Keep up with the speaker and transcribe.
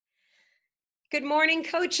Good morning,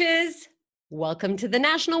 coaches. Welcome to the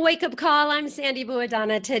National Wake Up Call. I'm Sandy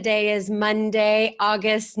Buadana. Today is Monday,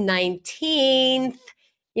 August 19th.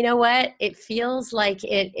 You know what? It feels like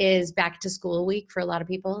it is back to school week for a lot of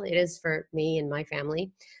people. It is for me and my family.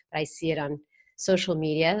 But I see it on social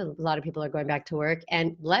media. A lot of people are going back to work.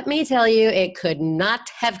 And let me tell you, it could not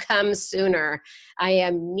have come sooner. I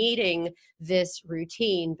am needing this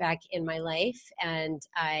routine back in my life, and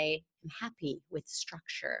I am happy with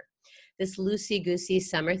structure. This loosey-goosey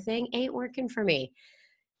summer thing ain't working for me.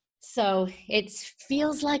 So it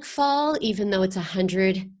feels like fall, even though it's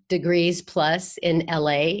 100 degrees plus in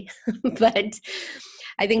LA. But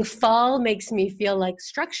I think fall makes me feel like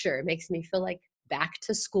structure, it makes me feel like back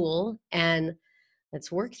to school and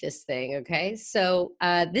let's work this thing, okay? So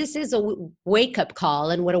this is a wake-up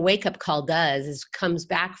call, and what a wake-up call does is comes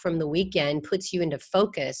back from the weekend, puts you into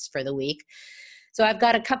focus for the week. So I've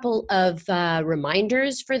got a couple of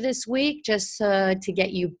reminders for this week just to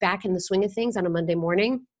get you back in the swing of things on a Monday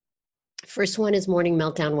morning. First one is Morning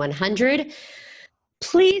Meltdown 100.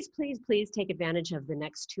 Please, please, please take advantage of the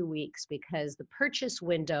next 2 weeks because the purchase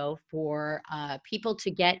window for people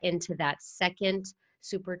to get into that second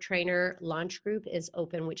Super Trainer launch group is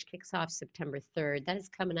open, which kicks off September 3rd. That is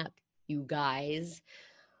coming up, you guys.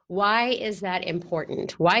 Why is that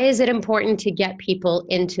important? Why is it important to get people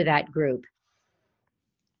into that group?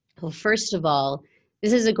 Well, first of all,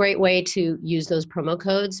 this is a great way to use those promo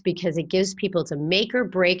codes because it gives people to make or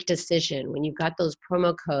break decision when you've got those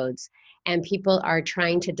promo codes and people are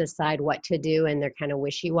trying to decide what to do and they're kind of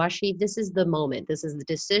wishy-washy. This is the moment. This is the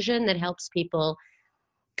decision that helps people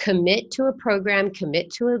commit to a program,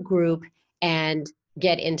 commit to a group, and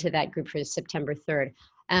get into that group for September 3rd.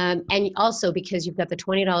 And also because you've got the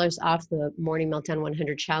 $20 off the Morning Meltdown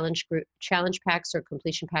 100 challenge packs or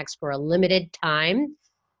completion packs for a limited time.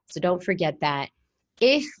 So don't forget that.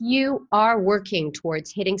 If you are working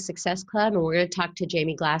towards hitting Success Club, and we're going to talk to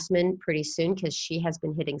Jamie Glassman pretty soon because she has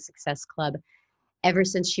been hitting Success Club ever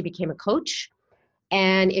since she became a coach.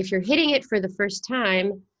 And if you're hitting it for the first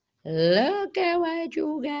time, look at what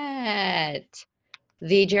you got.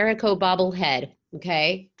 The Jericho bobblehead,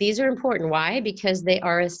 okay? These are important. Why? Because they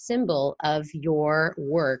are a symbol of your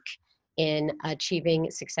work in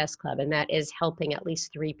achieving Success Club, and that is helping at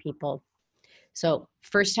least 3 people. So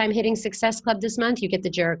first time hitting Success Club this month, you get the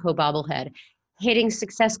Jericho bobblehead. Hitting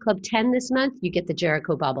Success Club 10 this month, you get the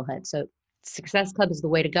Jericho bobblehead. So Success Club is the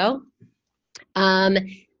way to go.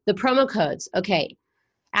 The promo codes. Okay.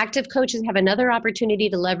 Active coaches have another opportunity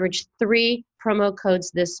to leverage 3 promo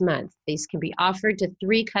codes this month. These can be offered to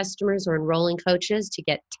 3 customers or enrolling coaches to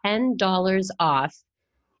get $10 off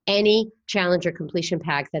any challenge or completion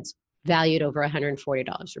pack that's valued over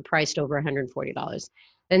 $140 or priced over $140.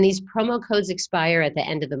 Then these promo codes expire at the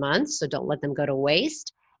end of the month, so don't let them go to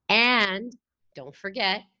waste. And don't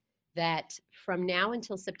forget that from now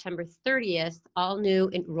until September 30th, all new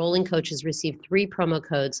enrolling coaches receive 3 promo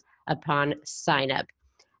codes upon sign up.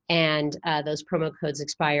 And those promo codes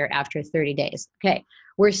expire after 30 days. Okay,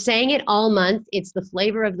 we're saying it all month. It's the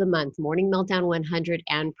flavor of the month, Morning Meltdown 100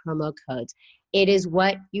 and promo codes. It is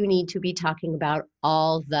what you need to be talking about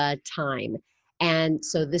all the time. And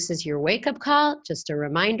so this is your wake-up call, just a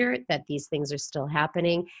reminder that these things are still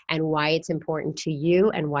happening and why it's important to you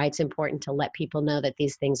and why it's important to let people know that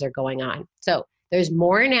these things are going on. So there's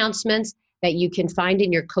more announcements that you can find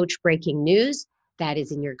in your Coach Breaking News. That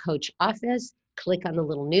is in your coach office. Click on the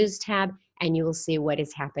little news tab and you will see what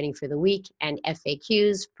is happening for the week and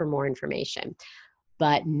FAQs for more information.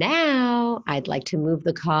 But now I'd like to move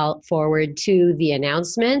the call forward to the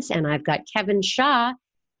announcements, and I've got Kevin Shaw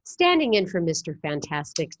standing in for Mr.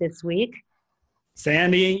 Fantastic this week.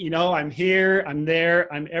 Sandy, I'm here, I'm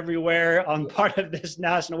there, I'm everywhere. I'm part of this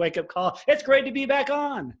National Wake Up Call. It's great to be back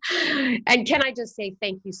on. And can I just say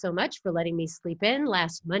thank you so much for letting me sleep in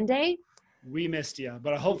last Monday. We missed you,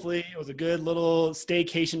 but hopefully it was a good little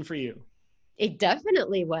staycation for you. It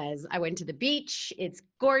definitely was. I went to the beach. It's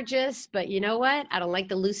gorgeous, but you know what? I don't like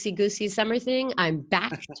the loosey-goosey summer thing. I'm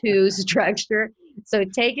back to structure. So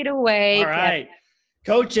take it away. All right.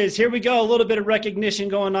 Coaches, here we go. A little bit of recognition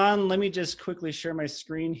going on. Let me just quickly share my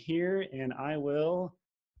screen here, and I will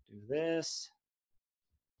do this.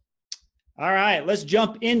 All right, let's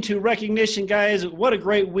jump into recognition, guys. What a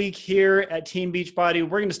great week here at Team Beachbody.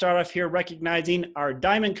 We're going to start off here recognizing our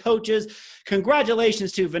diamond coaches.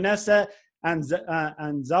 Congratulations to Vanessa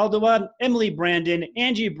Anzaldua, Emily Brandon,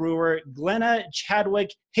 Angie Brewer, Glenna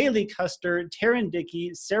Chadwick, Haley Custer, Taryn Dickey,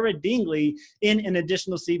 Sarah Dingley, in an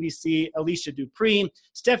additional CBC, Alicia Dupree,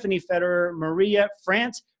 Stephanie Federer, Maria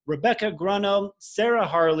France, Rebecca Gruno, Sarah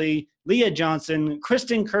Harley, Leah Johnson,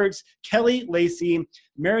 Kristen Kurtz, Kelly Lacey,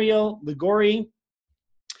 Mariel Ligori,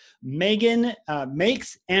 Megan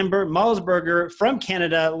Makes, Amber Malsberger from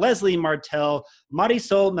Canada, Leslie Martell,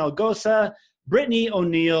 Marisol Melgosa, Brittany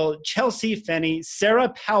O'Neill, Chelsea Fenney, Sarah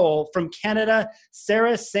Powell from Canada,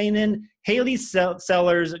 Sarah Sainin, Haley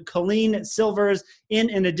Sellers, Colleen Silvers in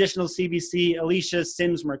an additional CBC, Alicia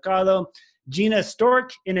Sims Mercado, Gina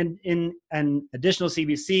Stork in an additional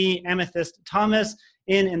CBC, Amethyst Thomas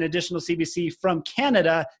in an additional CBC from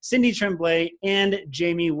Canada, Cindy Tremblay and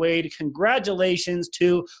Jamie Wade. Congratulations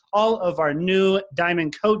to all of our new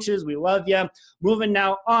Diamond coaches. We love you. Moving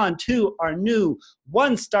now on to our new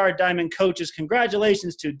one-star Diamond coaches.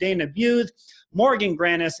 Congratulations to Dana Buth, Morgan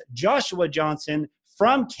Granis, Joshua Johnson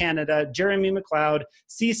from Canada, Jeremy McLeod,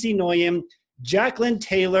 Cece Noyam, Jacqueline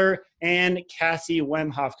Taylor, and Cassie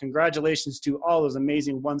Wemhoff. Congratulations to all those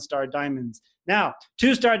amazing one-star diamonds. Now,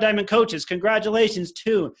 two-star diamond coaches, congratulations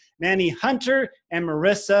to Manny Hunter and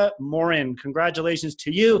Marissa Morin. Congratulations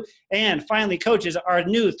to you. And finally, coaches, our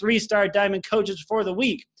new three-star diamond coaches for the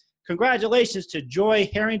week. Congratulations to Joy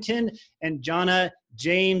Harrington and Jonna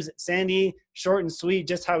James. Sandy, short and sweet,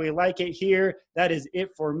 just how we like it here. That is it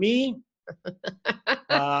for me.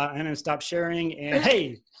 I'm going to stop sharing. And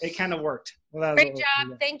hey, it kind of worked. Well, great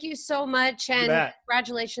job. Thank you so much. And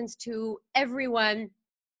congratulations to everyone.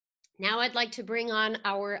 Now I'd like to bring on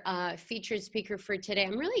our featured speaker for today.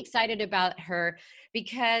 I'm really excited about her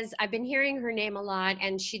because I've been hearing her name a lot,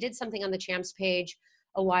 and she did something on the Champs page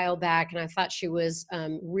a while back, and I thought she was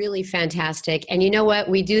really fantastic. And you know what?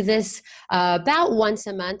 We do this about once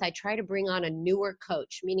a month. I try to bring on a newer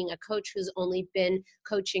coach, meaning a coach who's only been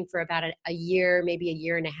coaching for about a year, maybe a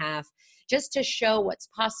year and a half, just to show what's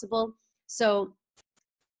possible. So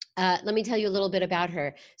let me tell you a little bit about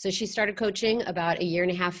her. So she started coaching about a year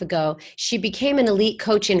and a half ago. She became an elite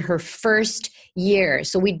coach in her first year.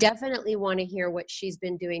 So we definitely want to hear what she's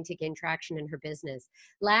been doing to gain traction in her business.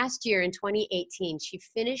 Last year in 2018, she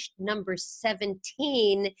finished number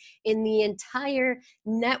 17 in the entire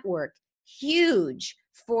network. Huge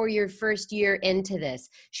for your first year into this.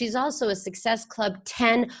 She's also a Success Club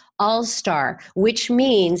 10 All-Star, which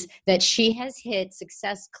means that she has hit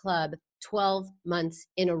Success Club 12 months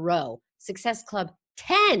in a row. Success Club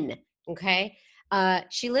 10, okay?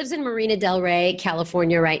 She lives in Marina Del Rey,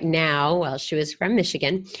 California right now. Well, she was from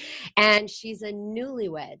Michigan. And she's a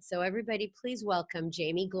newlywed. So everybody, please welcome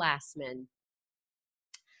Jamie Glassman.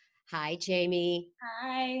 Hi, Jamie.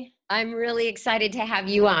 Hi. I'm really excited to have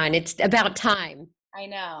you on. It's about time. I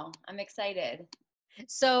know. I'm excited.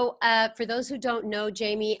 So for those who don't know,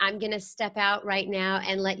 Jamie, I'm going to step out right now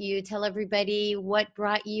and let you tell everybody what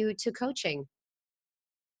brought you to coaching.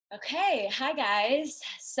 Okay. Hi, guys.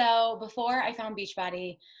 So before I found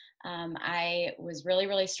Beachbody, I was really,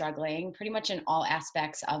 really struggling pretty much in all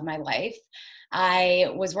aspects of my life. I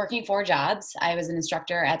was working 4 jobs. I was an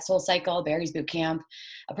instructor at SoulCycle, Barry's Bootcamp,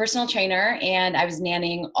 a personal trainer, and I was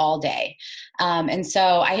nannying all day. And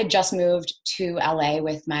so I had just moved to LA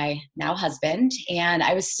with my now husband, and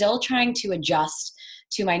I was still trying to adjust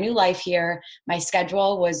to my new life here. My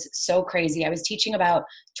schedule was so crazy. I was teaching about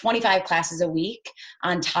 25 classes a week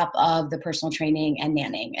on top of the personal training and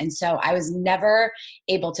nannying. And so I was never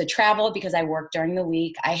able to travel because I worked during the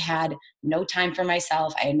week. I had no time for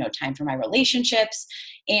myself. I had no time for my relationships.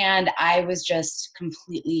 And I was just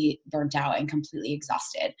completely burnt out and completely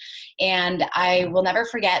exhausted. And I will never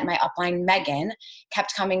forget my upline, Megan,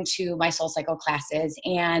 kept coming to my SoulCycle classes.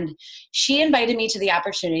 And she invited me to the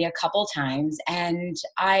opportunity a couple times. And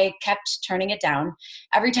I kept turning it down.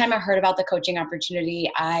 Every time I heard about the coaching opportunity,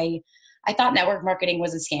 I thought network marketing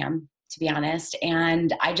was a scam, to be honest.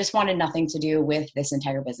 And I just wanted nothing to do with this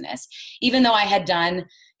entire business, even though I had done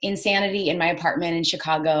Insanity in my apartment in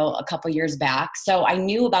Chicago a couple years back. So I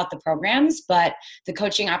knew about the programs, but the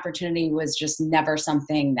coaching opportunity was just never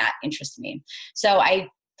something that interested me. So I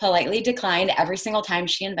politely declined every single time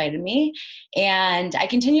she invited me. And I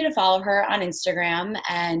continue to follow her on Instagram,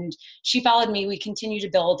 and she followed me. We continued to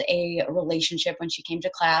build a relationship when she came to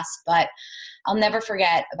class, but I'll never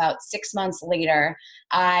forget, about 6 months later,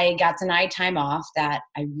 I got denied time off that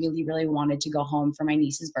I really, really wanted to go home for my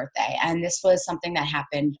niece's birthday. And this was something that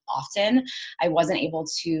happened often. I wasn't able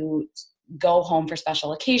to go home for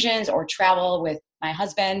special occasions or travel with my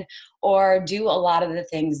husband or do a lot of the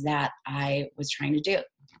things that I was trying to do.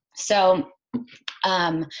 So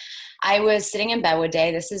I was sitting in bed one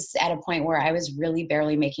day. This is at a point where I was really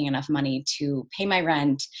barely making enough money to pay my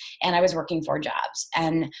rent, and I was working 4 jobs,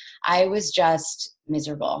 and I was just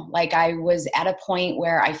miserable. Like, I was at a point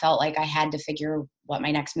where I felt like I had to figure what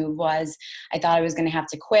my next move was. I thought I was going to have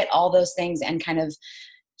to quit all those things and kind of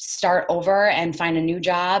start over and find a new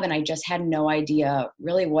job. And I just had no idea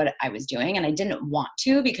really what I was doing. And I didn't want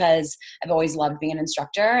to, because I've always loved being an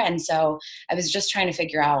instructor. And so I was just trying to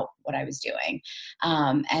figure out what I was doing.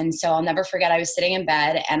 And so I'll never forget, I was sitting in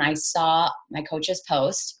bed and I saw my coach's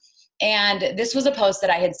post. And this was a post that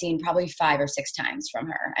I had seen probably 5 or 6 times from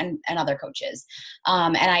her and other coaches.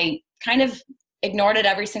 And I kind of ignored it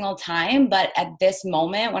every single time. But at this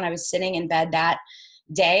moment, when I was sitting in bed that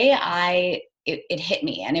day, it hit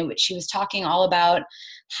me. And she was talking all about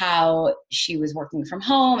how she was working from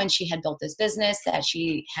home and she had built this business, that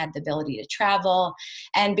she had the ability to travel,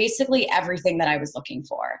 and basically everything that I was looking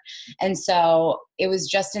for. And so it was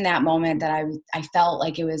just in that moment that I felt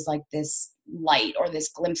like it was like this light or this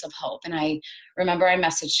glimpse of hope. And I remember I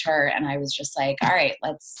messaged her and I was just like, all right,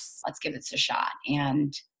 let's give this a shot.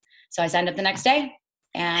 And so I signed up the next day,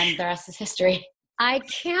 and the rest is history. I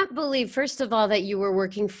can't believe, first of all, that you were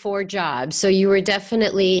working 4 jobs. So you were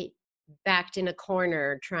definitely backed in a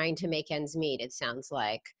corner trying to make ends meet, it sounds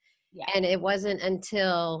like. Yeah. And it wasn't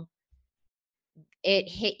until it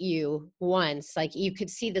hit you once, like you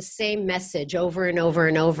could see the same message over and over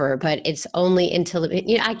and over, but it's only until,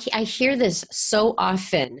 I hear this so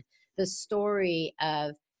often, the story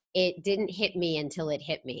of it didn't hit me until it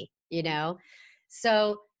hit me,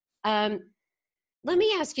 So, let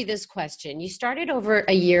me ask you this question. You started over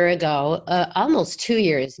a year ago, almost 2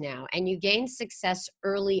 years now, and you gained success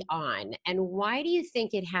early on. And why do you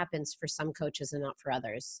think it happens for some coaches and not for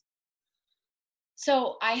others?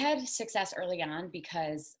 So I had success early on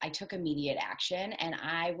because I took immediate action, and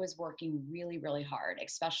I was working really, really hard,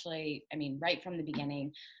 especially, right from the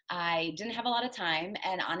beginning. I didn't have a lot of time.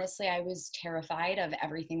 And honestly, I was terrified of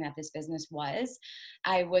everything that this business was.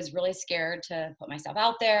 I was really scared to put myself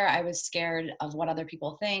out there. I was scared of what other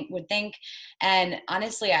people would think. And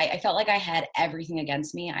honestly, I felt like I had everything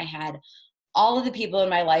against me. I had all of the people in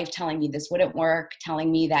my life telling me this wouldn't work,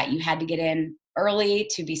 telling me that you had to get in early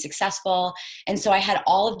to be successful. And so I had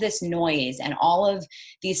all of this noise and all of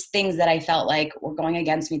these things that I felt like were going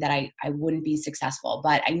against me, that I wouldn't be successful.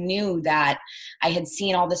 But I knew that I had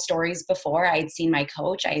seen all the stories before. I had seen my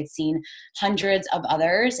coach. I had seen hundreds of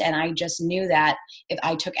others. And I just knew that if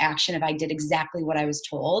I took action, if I did exactly what I was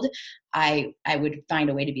told, I would find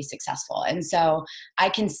a way to be successful. And so I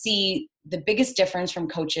can see the biggest difference from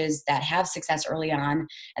coaches that have success early on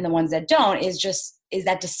and the ones that don't is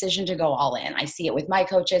that decision to go all in. I see it with my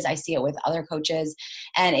coaches. I see it with other coaches.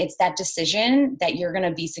 And it's that decision that you're going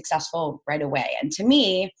to be successful right away. And to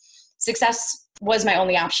me, success was my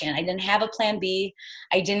only option. I didn't have a plan B.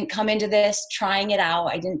 I didn't come into this trying it out.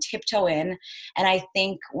 I didn't tiptoe in. And I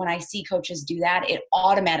think when I see coaches do that, it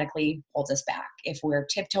automatically holds us back if we're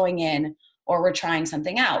tiptoeing in or we're trying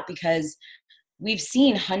something out, because we've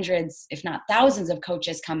seen hundreds, if not thousands, of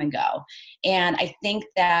coaches come and go. And I think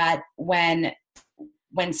that when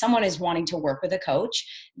someone is wanting to work with a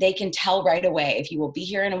coach, they can tell right away if you will be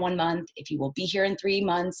here in 1 month, if you will be here in 3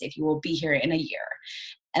 months, if you will be here in a year.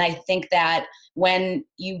 And I think that when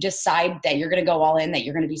you decide that you're going to go all in, that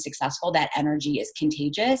you're going to be successful, that energy is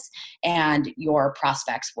contagious, and your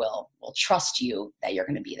prospects will trust you that you're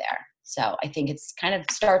going to be there. So I think it's kind of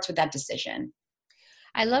starts with that decision.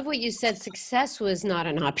 I love what you said. Success was not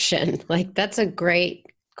an option. Like, that's a great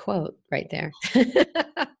quote right there.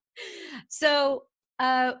 So,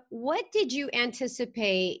 what did you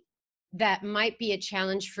anticipate that might be a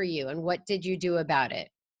challenge for you, and what did you do about it?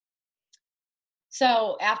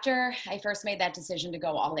 So after I first made that decision to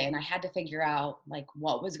go all in, I had to figure out like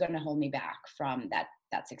what was going to hold me back from that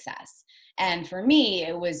success. And for me,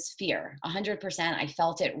 it was fear, 100%. I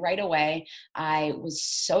felt it right away. I was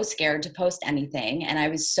so scared to post anything, and I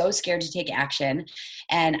was so scared to take action.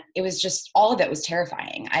 And it was just, all of it was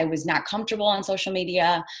terrifying. I was not comfortable on social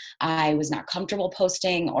media. I was not comfortable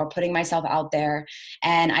posting or putting myself out there.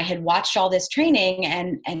 And I had watched all this training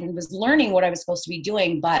and was learning what I was supposed to be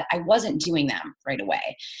doing, but I wasn't doing them right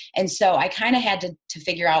away. And so I kind of had to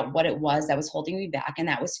figure out what it was that was holding me back, and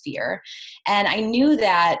that was fear. And I knew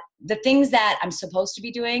that the things that I'm supposed to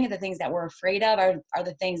be doing, the things that we're afraid of, are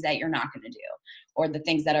the things that you're not going to do, or the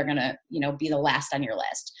things that are going to, be the last on your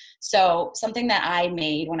list. So something that I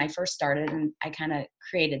made when I first started, and I kind of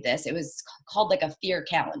created this, it was called like a fear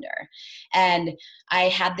calendar. And I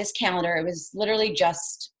had this calendar. It was literally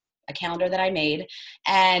just a calendar that I made.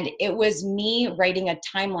 And it was me writing a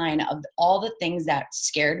timeline of all the things that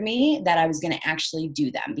scared me that I was going to actually do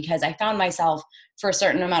them, because I found myself for a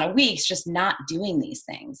certain amount of weeks just not doing these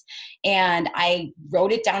things. And I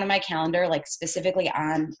wrote it down in my calendar, like specifically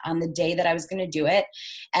on the day that I was going to do it.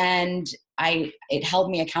 And it held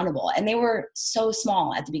me accountable. And they were so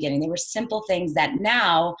small at the beginning. They were simple things that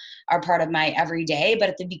now are part of my everyday. But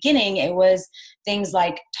at the beginning, it was things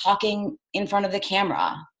like talking in front of the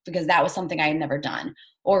camera, because that was something I had never done,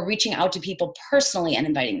 or reaching out to people personally and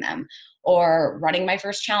inviting them, or running my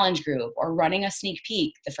first challenge group, or running a sneak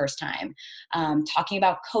peek the first time, talking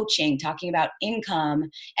about coaching, talking about income,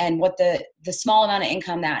 and what the small amount of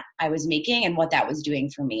income that I was making and what that was doing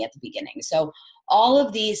for me at the beginning. So all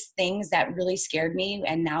of these things that really scared me,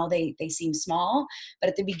 and now they seem small, but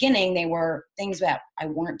at the beginning they were things that I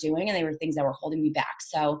weren't doing, and they were things that were holding me back.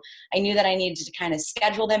 So I knew that I needed to kind of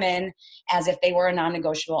schedule them in as if they were a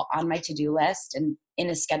non-negotiable on my to-do list and in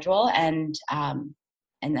a schedule, and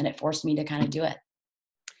then it forced me to kind of do it.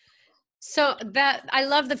 So that, I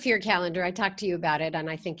love the fear calendar. I talked to you about it, and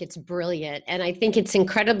I think it's brilliant. And I think it's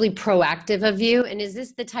incredibly proactive of you. And is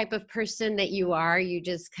this the type of person that you are? You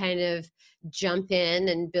just kind of jump in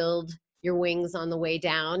and build your wings on the way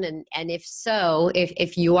down? And if so,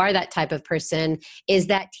 if you are that type of person, is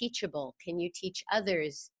that teachable? Can you teach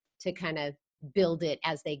others to kind of build it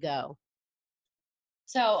as they go?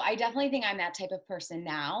 So I definitely think I'm that type of person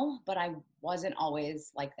now, but I wasn't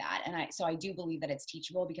always like that. And so I do believe that it's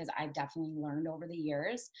teachable, because I've definitely learned over the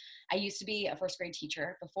years. I used to be a first grade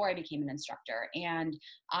teacher before I became an instructor, and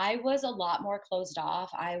I was a lot more closed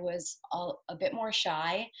off. I was a bit more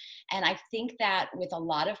shy. And I think that with a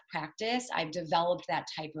lot of practice, I've developed that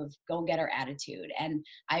type of go-getter attitude. And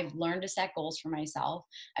I've learned to set goals for myself.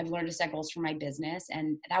 I've learned to set goals for my business.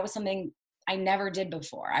 And that was something I never did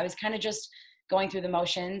before. I was kind of just going through the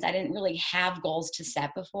motions. I didn't really have goals to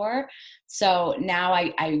set before. So now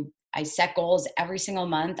I set goals every single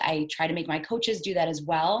month. I try to make my coaches do that as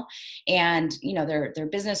well. And, their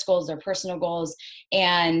business goals, their personal goals.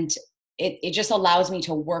 And it just allows me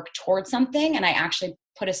to work towards something. And I actually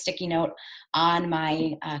put a sticky note on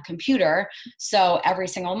my computer. So every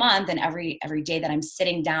single month and every day that I'm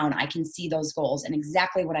sitting down, I can see those goals and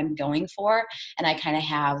exactly what I'm going for. And I kind of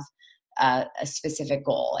have a specific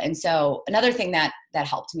goal. And so another thing that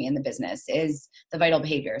helped me in the business is the vital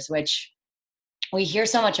behaviors, which we hear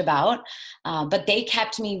so much about, but they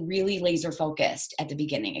kept me really laser focused at the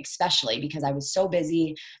beginning, especially because I was so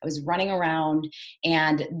busy. I was running around,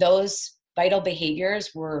 and those vital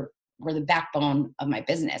behaviors were the backbone of my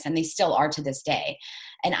business, and they still are to this day.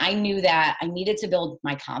 And I knew that I needed to build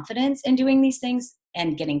my confidence in doing these things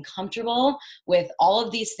and getting comfortable with all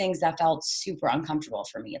of these things that felt super uncomfortable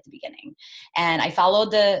for me at the beginning. And I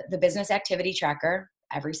followed the business activity tracker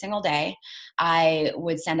every single day. I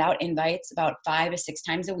would send out invites about 5 to 6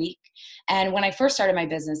 times a week. And when I first started my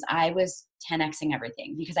business, I was 10xing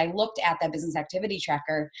everything, because I looked at that business activity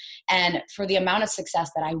tracker, and for the amount of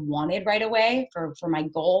success that I wanted right away for my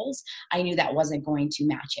goals, I knew that wasn't going to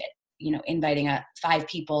match it. Inviting 5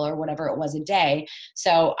 people or whatever it was a day.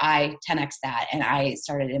 So I 10x that, and I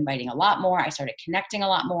started inviting a lot more. I started connecting a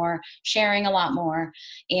lot more, sharing a lot more.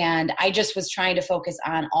 And I just was trying to focus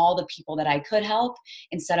on all the people that I could help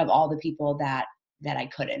instead of all the people that I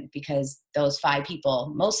couldn't, because those 5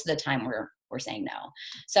 people most of the time were saying no.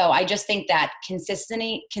 So I just think that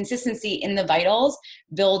consistency in the vitals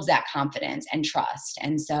builds that confidence and trust.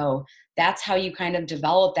 And so that's how you kind of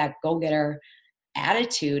develop that go-getter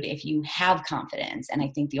attitude, if you have confidence. And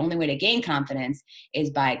I think the only way to gain confidence is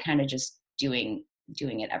by kind of just doing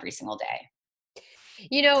it every single day.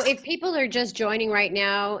 If people are just joining right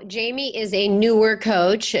now, Jamie is a newer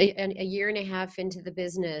coach, a year and a half into the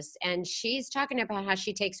business, and she's talking about how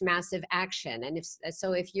she takes massive action. And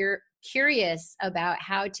if you're curious about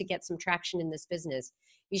how to get some traction in this business,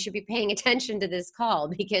 you should be paying attention to this call,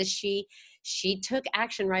 because she took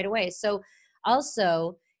action right away. So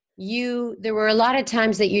also, there were a lot of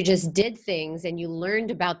times that you just did things and you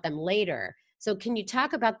learned about them later. So can you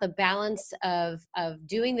talk about the balance of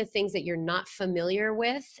doing the things that you're not familiar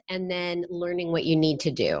with and then learning what you need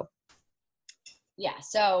to do? Yeah.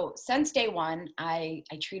 So since day one, I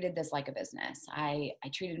treated this like a business. I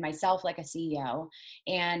treated myself like a CEO,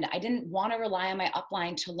 and I didn't want to rely on my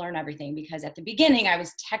upline to learn everything, because at the beginning I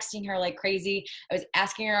was texting her like crazy. I was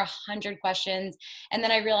asking her 100 questions. And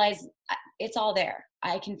then I realized it's all there.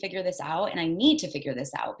 I can figure this out, and I need to figure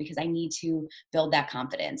this out because I need to build that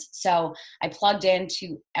confidence. So I plugged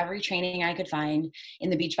into every training I could find in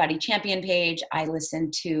the Beachbody Champion page. I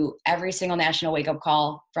listened to every single national wake up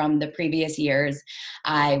call from the previous years.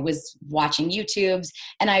 I was watching YouTubes,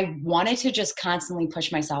 and I wanted to just constantly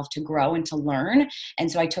push myself to grow and to learn.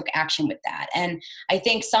 And so I took action with that. And I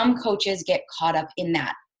think some coaches get caught up in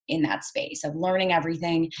that space of learning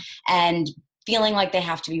everything and feeling like they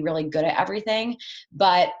have to be really good at everything.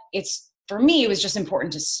 But for me, it was just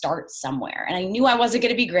important to start somewhere. And I knew I wasn't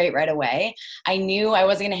going to be great right away. I knew I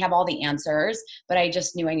wasn't going to have all the answers, but I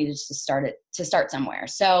just knew I needed to start somewhere.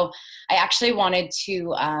 So I actually wanted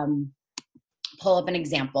to pull up an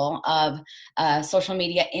example of a social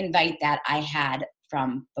media invite that I had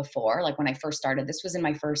from before, like when I first started. This was in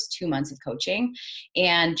my first 2 months of coaching,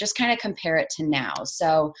 and just kind of compare it to now.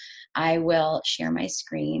 So I will share my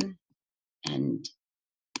screen. And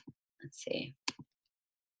let's see.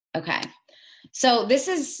 Okay. So this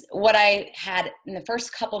is what I had in the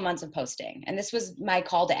first couple months of posting. And this was my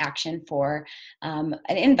call to action for an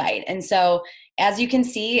invite. And so as you can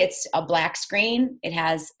see, it's a black screen. It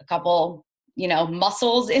has a couple,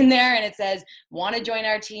 muscles in there, and it says, want to join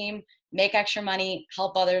our team, make extra money,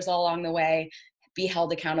 help others along the way, be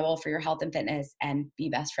held accountable for your health and fitness, and be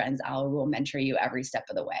best friends. I will mentor you every step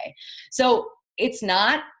of the way. So it's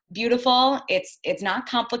not beautiful. It's not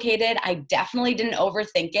complicated. I definitely didn't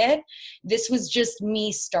overthink it. This was just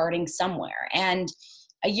me starting somewhere. And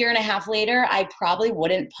a year and a half later, I probably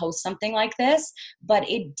wouldn't post something like this, but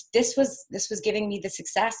this was giving me the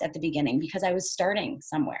success at the beginning because I was starting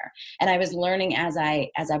somewhere and I was learning as I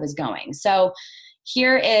was going. So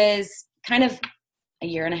here is kind of a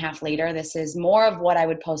year and a half later. This is more of what I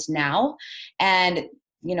would post now. And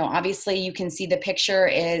obviously you can see the picture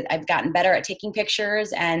is I've gotten better at taking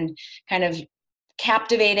pictures and kind of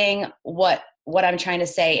captivating what I'm trying to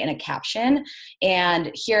say in a caption.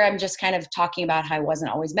 And here I'm just kind of talking about how I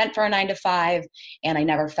wasn't always meant for a 9-to-5, and I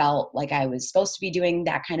never felt like I was supposed to be doing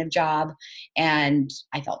that kind of job. And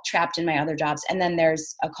I felt trapped in my other jobs. And then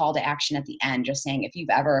there's a call to action at the end, just saying, if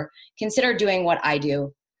you've ever considered doing what I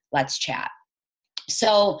do, let's chat.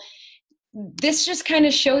 So this just kind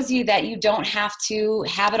of shows you that you don't have to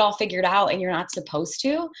have it all figured out, and you're not supposed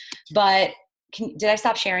to. But did I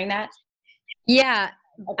stop sharing that? Yeah.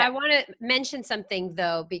 Okay. I want to mention something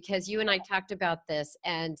though, because you and I talked about this,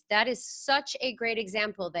 and that is such a great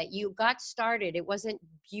example that you got started. It wasn't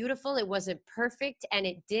beautiful, it wasn't perfect, and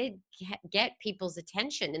it did get people's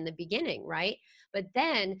attention in the beginning, right? But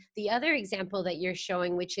then the other example that you're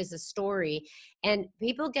showing, which is a story, and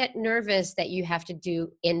people get nervous that you have to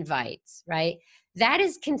do invites, right? That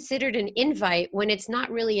is considered an invite when it's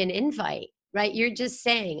not really an invite, right? You're just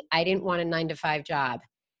saying, I didn't want a 9-to-5 job,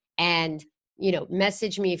 and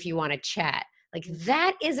message me if you want to chat. Like,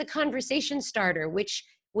 that is a conversation starter, which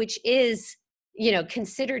is,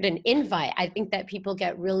 considered an invite. I think that people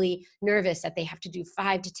get really nervous that they have to do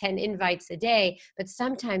 5 to 10 invites a day, but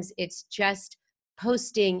sometimes it's just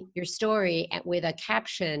posting your story with a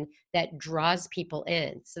caption that draws people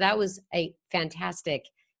in. So that was a fantastic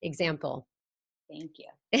example. Thank you.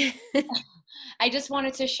 I just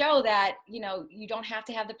wanted to show that, you don't have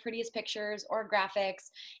to have the prettiest pictures or graphics.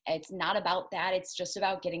 It's not about that. It's just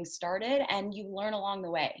about getting started, and you learn along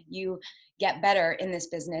the way. You get better in this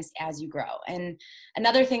business as you grow. And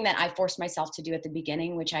another thing that I forced myself to do at the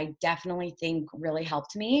beginning, which I definitely think really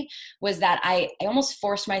helped me, was that I almost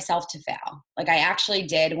forced myself to fail. Like I actually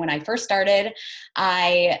did when I first started.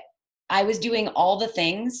 I was doing all the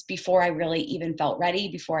things before I really even felt ready,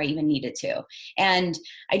 before I even needed to. And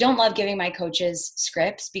I don't love giving my coaches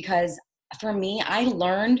scripts, because for me, I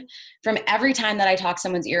learned from every time that I talked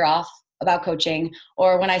someone's ear off about coaching,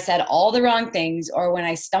 or when I said all the wrong things, or when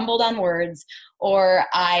I stumbled on words, or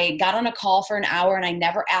I got on a call for an hour and I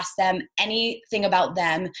never asked them anything about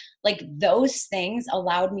them. Like, those things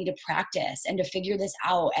allowed me to practice and to figure this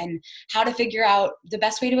out, and how to figure out the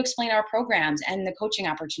best way to explain our programs and the coaching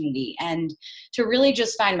opportunity, and to really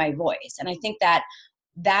just find my voice. And I think that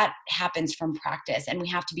happens from practice, and we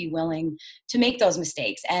have to be willing to make those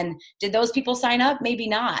mistakes. And did those people sign up? Maybe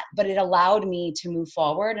not, but it allowed me to move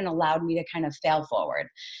forward and allowed me to kind of fail forward.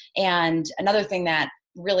 And another thing that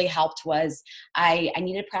really helped was I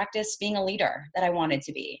needed practice being a leader that I wanted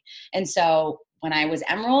to be. And so when I was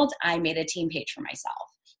Emerald, I made a team page for myself.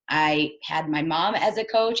 I had my mom as a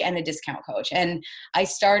coach and a discount coach. And I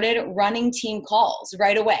started running team calls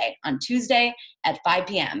right away on Tuesday at 5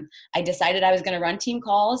 p.m. I decided I was going to run team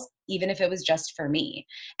calls, even if it was just for me.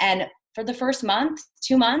 And for the first month,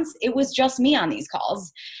 2 months, it was just me on these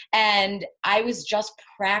calls. And I was just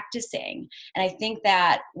practicing. And I think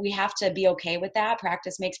that we have to be okay with that.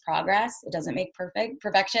 Practice makes progress. It doesn't make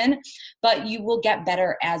perfection, but you will get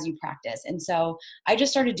better as you practice. And so I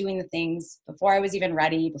just started doing the things before I was even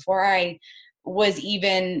ready, before I was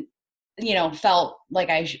even, felt like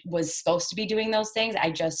I was supposed to be doing those things.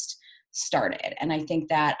 I just started. And I think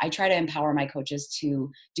that I try to empower my coaches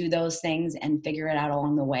to do those things and figure it out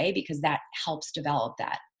along the way, because that helps develop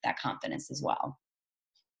that confidence as well.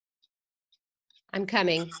 I'm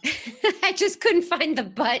coming. I just couldn't find the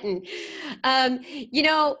button. Um, you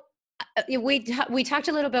know, we talked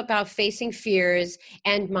a little bit about facing fears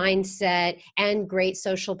and mindset and great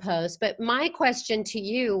social posts, but my question to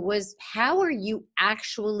you was, how are you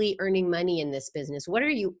actually earning money in this business? What are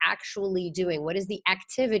you actually doing? What is the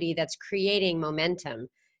activity that's creating momentum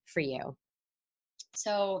for you?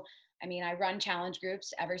 So, I run challenge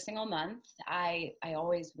groups every single month. I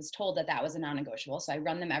always was told that was a non-negotiable. So I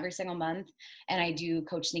run them every single month, and I do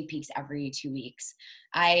coach sneak peeks every 2 weeks.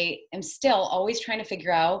 I am still always trying to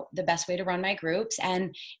figure out the best way to run my groups,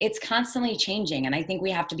 and it's constantly changing. And I think we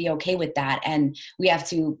have to be okay with that. And we have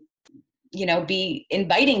to, be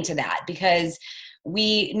inviting to that, because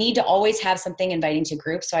we need to always have something inviting to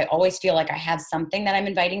groups. So I always feel like I have something that I'm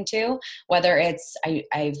inviting to, whether it's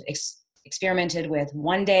I've experimented with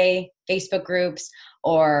one-day Facebook groups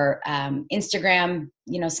or Instagram,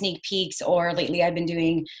 sneak peeks, or lately I've been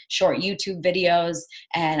doing short YouTube videos,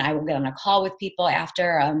 and I will get on a call with people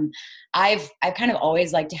after. I've kind of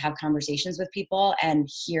always liked to have conversations with people and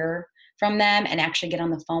hear from them and actually get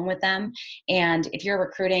on the phone with them. And if you're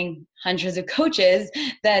recruiting hundreds of coaches,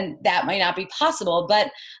 then that might not be possible.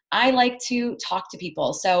 But I like to talk to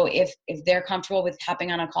people. So if they're comfortable with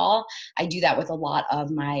hopping on a call, I do that with a lot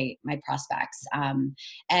of my prospects.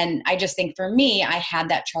 And I just think for me, I had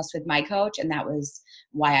that trust with my coach, and that was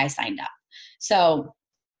why I signed up. So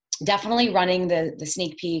definitely running the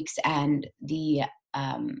sneak peeks and the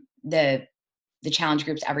challenge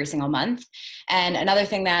groups every single month. And another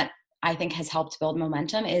thing that I think has helped build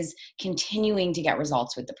momentum is continuing to get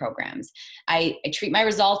results with the programs. I treat my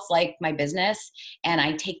results like my business, and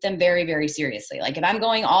I take them very, very seriously. Like if I'm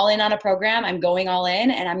going all in on a program, I'm going all in,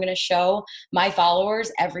 and I'm going to show my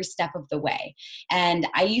followers every step of the way. And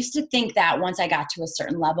I used to think that once I got to a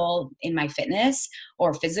certain level in my fitness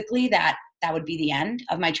or physically, that would be the end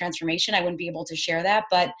of my transformation. I wouldn't be able to share that,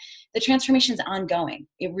 but the transformation is ongoing.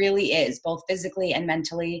 It really is, both physically and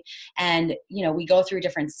mentally. And, we go through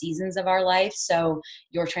different seasons of our life. So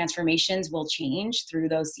your transformations will change through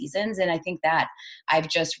those seasons. And I think that I've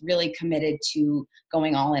just really committed to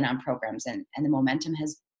going all in on programs, and the momentum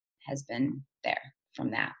has been there from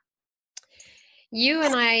that. You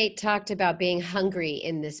and I talked about being hungry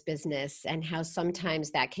in this business and how sometimes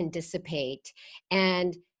that can dissipate.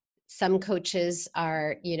 And some coaches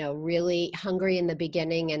are, really hungry in the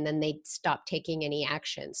beginning, and then they stop taking any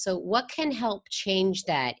action. So what can help change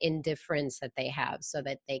that indifference that they have so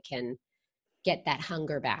that they can get that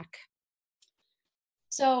hunger back?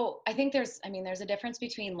 So I think there's a difference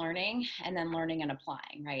between learning and then learning and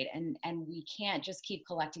applying, right? And we can't just keep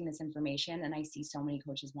collecting this information. And I see so many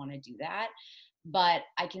coaches want to do that. But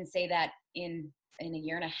I can say that in a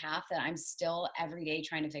year and a half that I'm still every day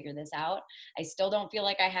trying to figure this out. I still don't feel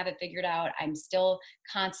like I have it figured out. I'm still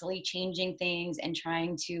constantly changing things and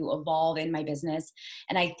trying to evolve in my business.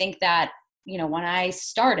 And I think that, when I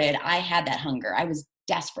started, I had that hunger. I was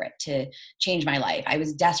desperate to change my life. I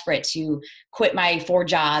was desperate to quit my 4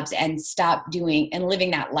 jobs and stop doing and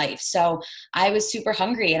living that life. So I was super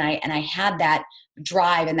hungry, and I had that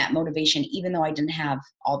drive and that motivation, even though I didn't have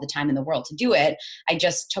all the time in the world to do it. I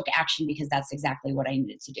just took action because that's exactly what I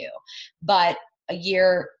needed to do. But a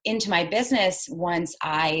year into my business, once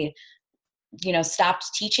I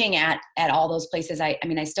stopped teaching at all those places. I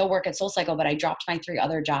still work at SoulCycle, but I dropped my 3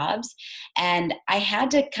 other jobs, and I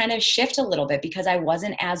had to kind of shift a little bit because I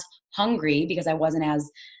wasn't as hungry, because I wasn't as,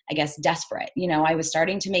 I guess, desperate. I was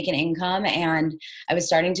starting to make an income, and I was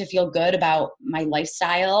starting to feel good about my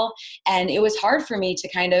lifestyle. And it was hard for me to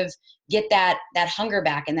kind of get that hunger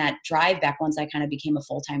back and that drive back once I kind of became a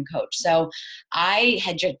full-time coach. So I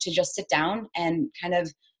had to just sit down and kind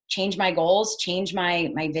of change my goals, change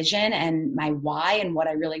my vision and my why and what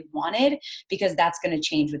I really wanted, because that's going to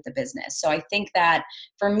change with the business. So I think that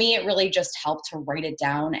for me, it really just helped to write it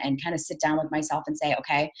down and kind of sit down with myself and say,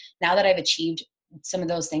 okay, now that I've achieved some of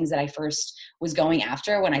those things that I first was going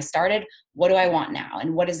after when I started. What do I want now?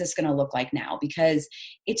 And what is this going to look like now? Because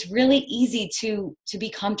it's really easy to be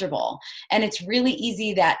comfortable. And it's really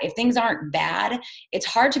easy that if things aren't bad, it's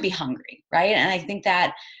hard to be hungry, right? And I think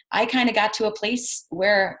that I kind of got to a place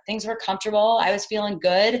where things were comfortable. I was feeling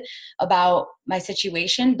good about my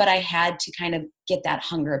situation, but I had to kind of get that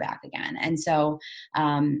hunger back again. And so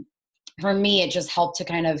for me, it just helped to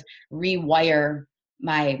kind of rewire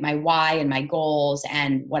my why and my goals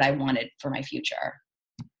and what I wanted for my future.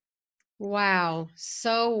 Wow,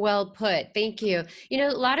 so well put. Thank you. You know,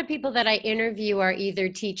 a lot of people that I interview are either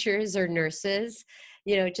teachers or nurses.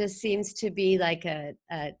 You know, it just seems to be like a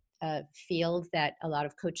field that a lot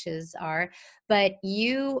of coaches are. But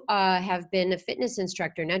you have been a fitness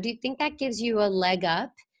instructor. Now, do you think that gives you a leg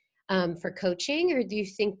up for coaching, or do you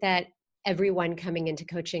think that everyone coming into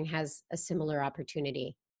coaching has a similar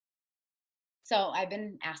opportunity? So I've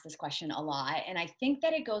been asked this question a lot, and I think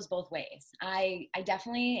that it goes both ways. I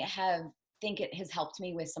definitely think it has helped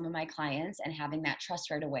me with some of my clients and having that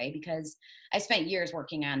trust right away, because I spent years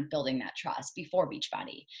working on building that trust before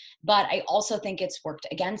Beachbody. But I also think it's worked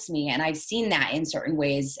against me, and I've seen that in certain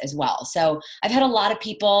ways as well. So I've had a lot of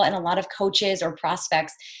people and a lot of coaches or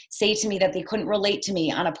prospects say to me that they couldn't relate to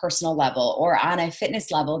me on a personal level or on a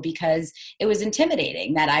fitness level because it was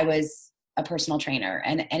intimidating that I was a personal trainer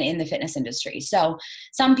and in the fitness industry. So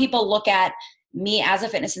some people look at me as a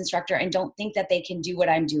fitness instructor and don't think that they can do what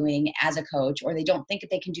I'm doing as a coach, or they don't think that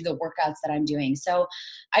they can do the workouts that I'm doing. So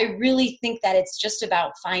I really think that it's just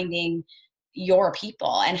about finding your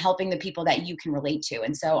people and helping the people that you can relate to.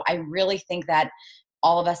 And so I really think that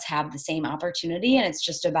all of us have the same opportunity, and it's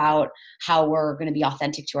just about how we're going to be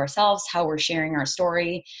authentic to ourselves, how we're sharing our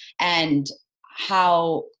story, and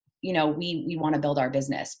how we want to build our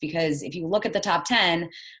business. Because if you look at the top 10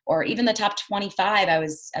 or even the top 25, I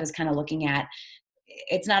was kind of looking at,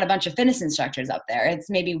 it's not a bunch of fitness instructors up there. It's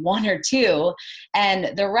maybe one or two.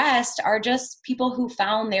 And the rest are just people who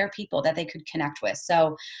found their people that they could connect with.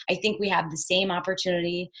 So I think we have the same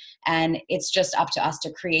opportunity, and it's just up to us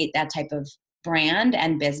to create that type of brand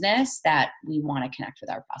and business that we want to connect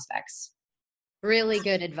with our prospects. Really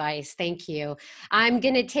good advice. Thank you. I'm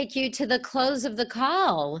going to take you to the close of the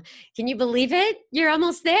call. Can you believe it? You're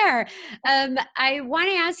almost there. I want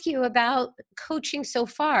to ask you about coaching so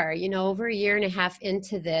far, over a year and a half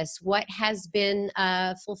into this. What has been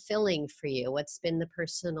fulfilling for you? What's been the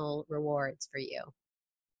personal rewards for you?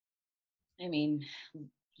 I mean,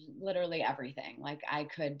 literally everything. Like I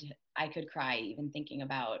could cry even thinking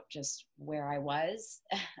about just where I was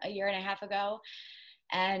a year and a half ago.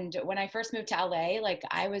 And when I first moved to LA, like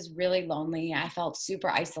I was really lonely. I felt super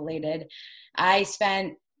isolated. I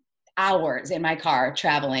spent hours in my car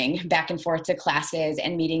traveling back and forth to classes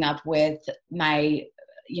and meeting up with my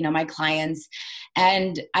clients.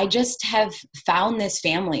 And I just have found this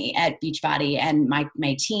family at Beachbody and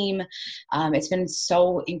my team. It's been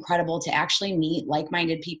so incredible to actually meet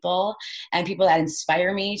like-minded people and people that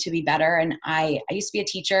inspire me to be better. And I used to be a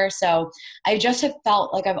teacher, so I just have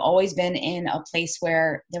felt like I've always been in a place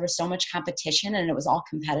where there was so much competition and it was all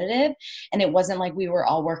competitive, and it wasn't like we were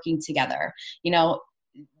all working together.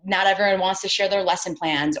 Not everyone wants to share their lesson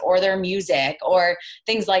plans or their music or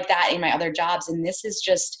things like that in my other jobs. And this is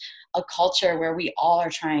just a culture where we all are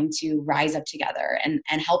trying to rise up together and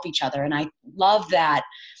help each other. And I love that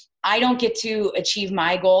I don't get to achieve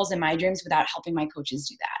my goals and my dreams without helping my coaches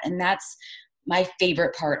do that. And that's my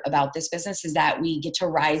favorite part about this business, is that we get to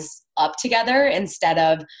rise up together instead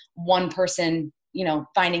of one person,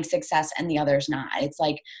 finding success and the others not. It's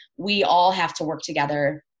like we all have to work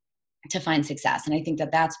together to find success. And I think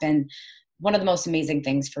that that's been one of the most amazing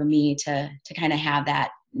things for me to kind of have that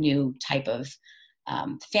new type of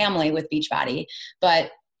family with Beachbody. But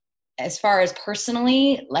as far as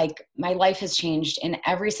personally, like my life has changed in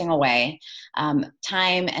every single way.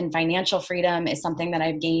 Time and financial freedom is something that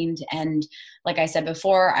I've gained. And like I said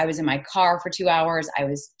before, I was in my car for 2 hours. I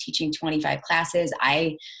was teaching 25 classes.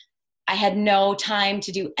 I had no time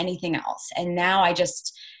to do anything else. And now I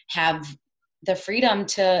just have the freedom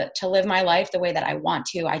to live my life the way that I want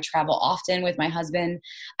to. I travel often with my husband.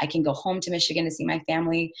 I can go home to Michigan to see my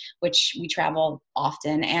family, which we travel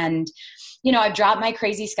often. And, I've dropped my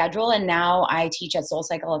crazy schedule, and now I teach at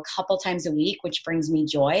SoulCycle a couple times a week, which brings me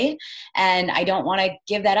joy. And I don't want to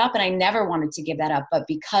give that up. And I never wanted to give that up. But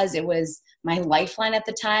because it was my lifeline at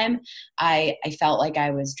the time, I felt like I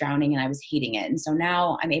was drowning and I was hating it. And so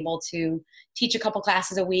now I'm able to teach a couple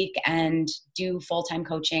classes a week and do full-time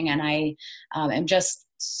coaching. And I am just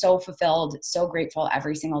so fulfilled, so grateful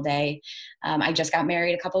every single day. I just got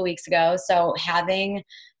married a couple of weeks ago. So having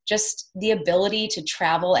just the ability to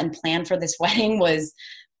travel and plan for this wedding was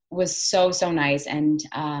so, so nice. And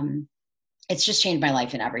it's just changed my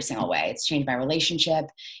life in every single way. It's changed my relationship.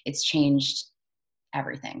 It's changed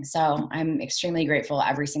everything. So I'm extremely grateful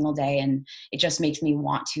every single day. And it just makes me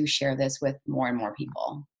want to share this with more and more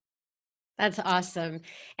people. That's awesome.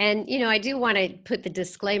 And, I do want to put the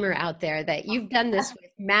disclaimer out there that you've done this with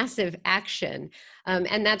massive action.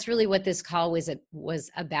 And that's really what this call was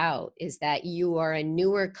about, is that you are a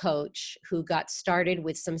newer coach who got started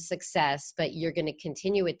with some success, but you're going to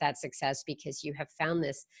continue with that success because you have found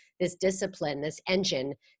this discipline, this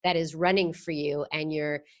engine that is running for you, and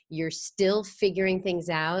you're still figuring things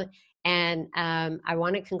out. And I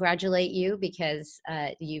want to congratulate you because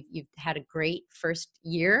you've had a great first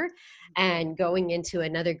year and going into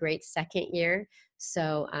another great second year.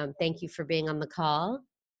 So thank you for being on the call.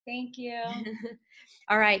 Thank you.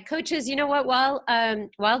 All right, coaches, you know what?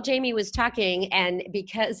 While Jamie was talking, and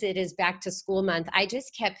because it is back to school month, I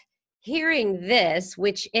just kept hearing this,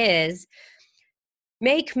 which is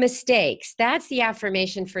make mistakes. That's the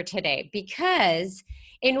affirmation for today, because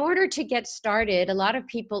in order to get started, a lot of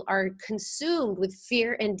people are consumed with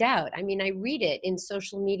fear and doubt. I mean, I read it in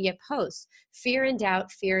social media posts, fear and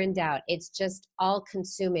doubt, fear and doubt. It's just all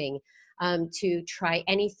consuming to try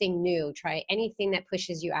anything new, try anything that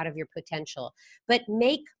pushes you out of your potential. But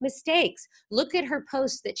make mistakes. Look at her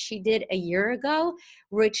post that she did a year ago,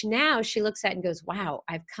 which now she looks at and goes, wow,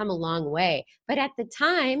 I've come a long way. But at the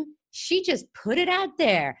time, she just put it out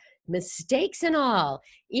there. Mistakes and all,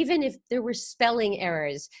 even if there were spelling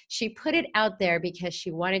errors, she put it out there because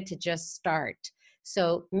she wanted to just start.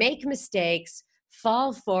 So make mistakes,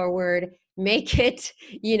 fall forward, make it,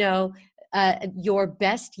 your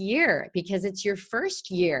best year, because it's your first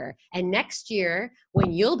year. And next year,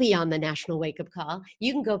 when you'll be on the National Wake Up Call,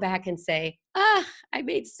 you can go back and say, I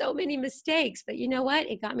made so many mistakes, but you know what?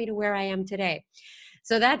 It got me to where I am today.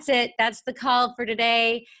 So that's it. That's the call for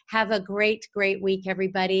today. Have a great, great week,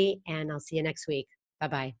 everybody. And I'll see you next week.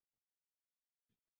 Bye-bye.